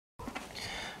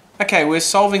Okay, we're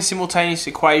solving simultaneous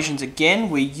equations again.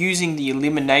 We're using the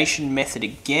elimination method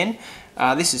again.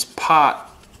 This is part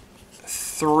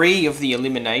 3 of the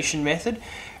elimination method.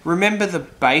 Remember the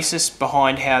basis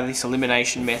behind how this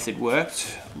elimination method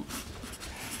worked.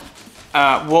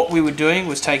 What we were doing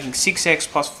was taking 6x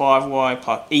plus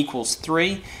 5y equals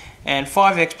 3 and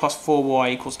 5x plus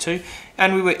 4y equals 2,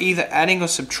 and we were either adding or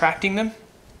subtracting them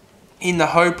in the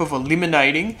hope of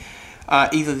eliminating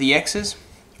either the x's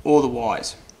or the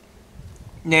y's.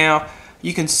 Now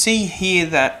you can see here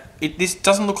that this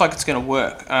doesn't look like it's going to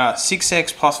work.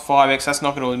 6x plus 5x, that's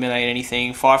not going to eliminate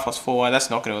anything. 5 plus 4y,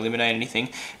 that's not going to eliminate anything.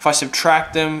 If I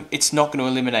subtract them, it's not going to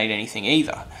eliminate anything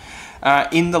either.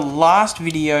 In the last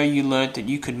video you learnt that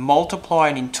you could multiply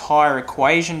an entire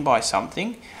equation by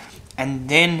something and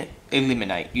then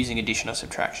eliminate using addition or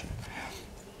subtraction.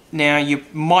 Now you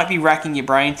might be racking your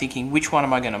brain thinking, which one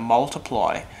am I going to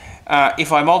multiply?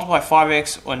 If I multiply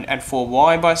 5x and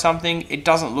 4y by something, it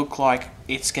doesn't look like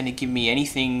it's going to give me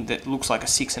anything that looks like a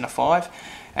 6 and a 5.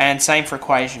 And same for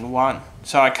equation 1.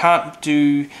 So I can't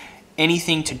do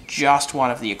anything to just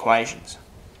one of the equations.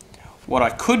 What I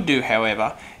could do,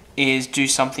 however, is do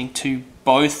something to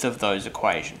both of those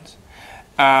equations.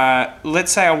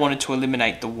 Let's say I wanted to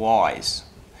eliminate the y's.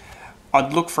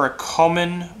 I'd look for a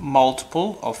common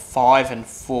multiple of 5 and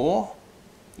 4,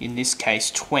 in this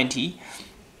case 20,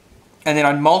 and then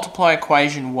I'd multiply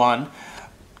equation 1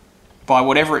 by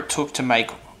whatever it took to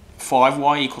make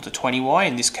 5y equal to 20y.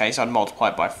 In this case I'd multiply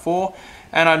it by 4,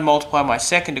 and I'd multiply my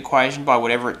second equation by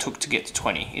whatever it took to get to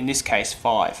 20, in this case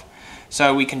 5.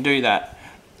 So we can do that.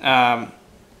 Now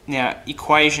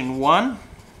equation 1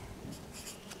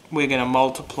 we're going to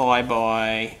multiply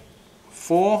by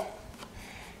 4,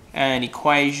 and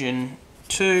equation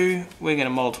 2 we're going to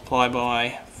multiply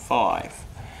by 5.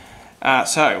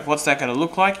 So what's that going to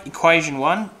look like? Equation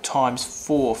 1 times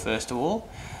 4 first of all.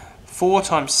 4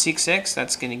 times 6x,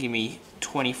 that's going to give me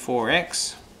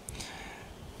 24x,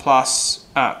 plus,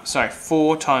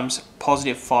 4 times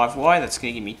positive 5y, that's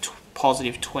going to give me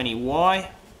positive 20y,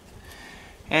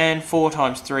 and 4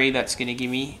 times 3, that's going to give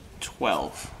me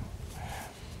 12.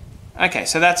 Okay,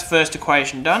 so that's first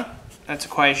equation done. That's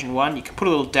equation 1. You can put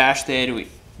a little dash there to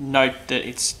note that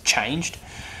it's changed.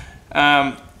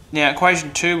 Now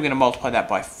equation 2, we're going to multiply that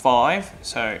by 5.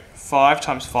 So 5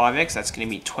 times 5x, that's going to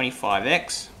be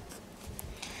 25x.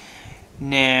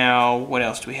 Now what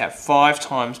else do we have? 5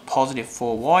 times positive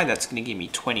 4y, that's going to give me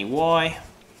 20y.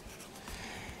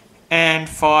 And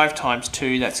 5 times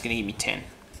 2, that's going to give me 10.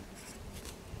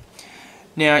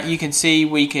 Now you can see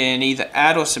we can either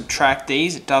add or subtract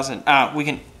these. It doesn't.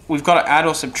 We've got to add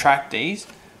or subtract these.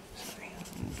 Sorry,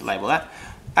 label that.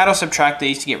 Add or subtract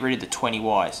these to get rid of the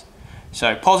 20y's.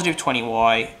 So positive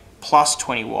 20y plus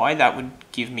 20y, that would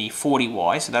give me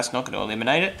 40y, so that's not going to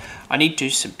eliminate it. I need to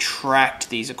subtract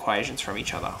these equations from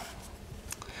each other.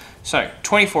 So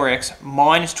 24x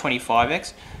minus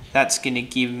 25x, that's going to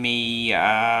give me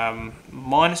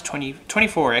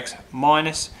 24x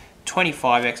minus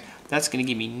 25x, that's going to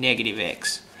give me negative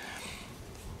x.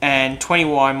 And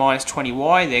 20y minus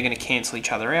 20y, they're going to cancel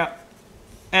each other out.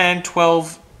 And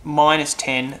 12 minus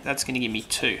 10, that's going to give me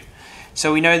 2.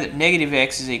 So we know that negative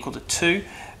x is equal to 2.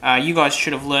 You guys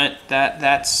should have learnt that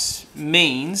that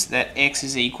means that x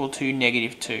is equal to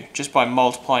negative 2, just by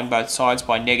multiplying both sides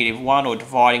by negative 1 or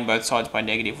dividing both sides by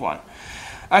negative 1.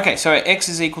 Okay, so x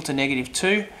is equal to negative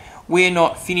 2. We're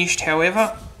not finished,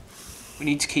 however. We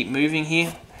need to keep moving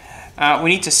here. We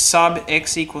need to sub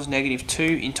x equals negative 2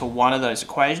 into one of those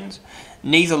equations.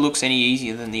 Neither looks any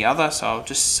easier than the other, so I'll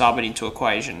just sub it into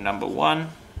equation number 1.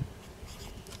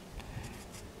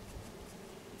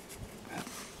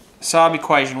 Sub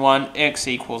equation 1, x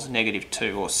equals negative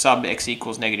 2, or sub x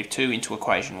equals negative 2 into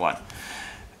equation 1.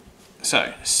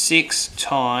 So 6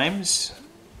 times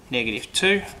negative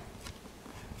 2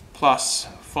 plus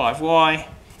 5y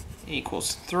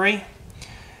equals 3.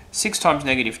 6 times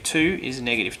negative 2 is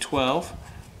negative 12,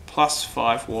 plus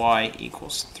 5y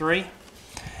equals 3.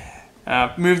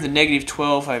 Move the negative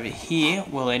 12 over here,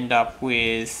 we'll end up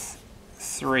with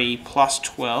 3 plus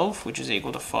 12, which is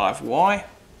equal to 5y.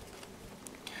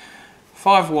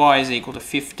 5y is equal to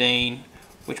 15,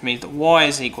 which means that y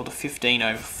is equal to 15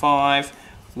 over 5.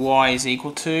 Y is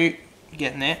equal to, you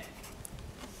getting there?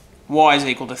 Y is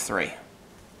equal to 3.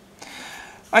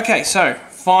 Okay, so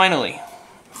finally,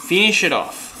 finish it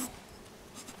off.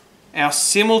 Our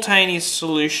simultaneous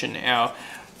solution, our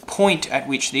point at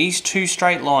which these two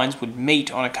straight lines would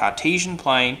meet on a Cartesian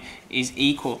plane, is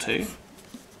equal to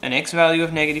an x value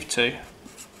of negative 2,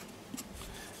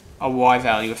 a y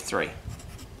value of 3.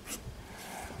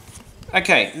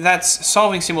 Okay, that's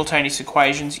solving simultaneous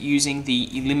equations using the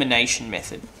elimination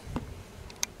method.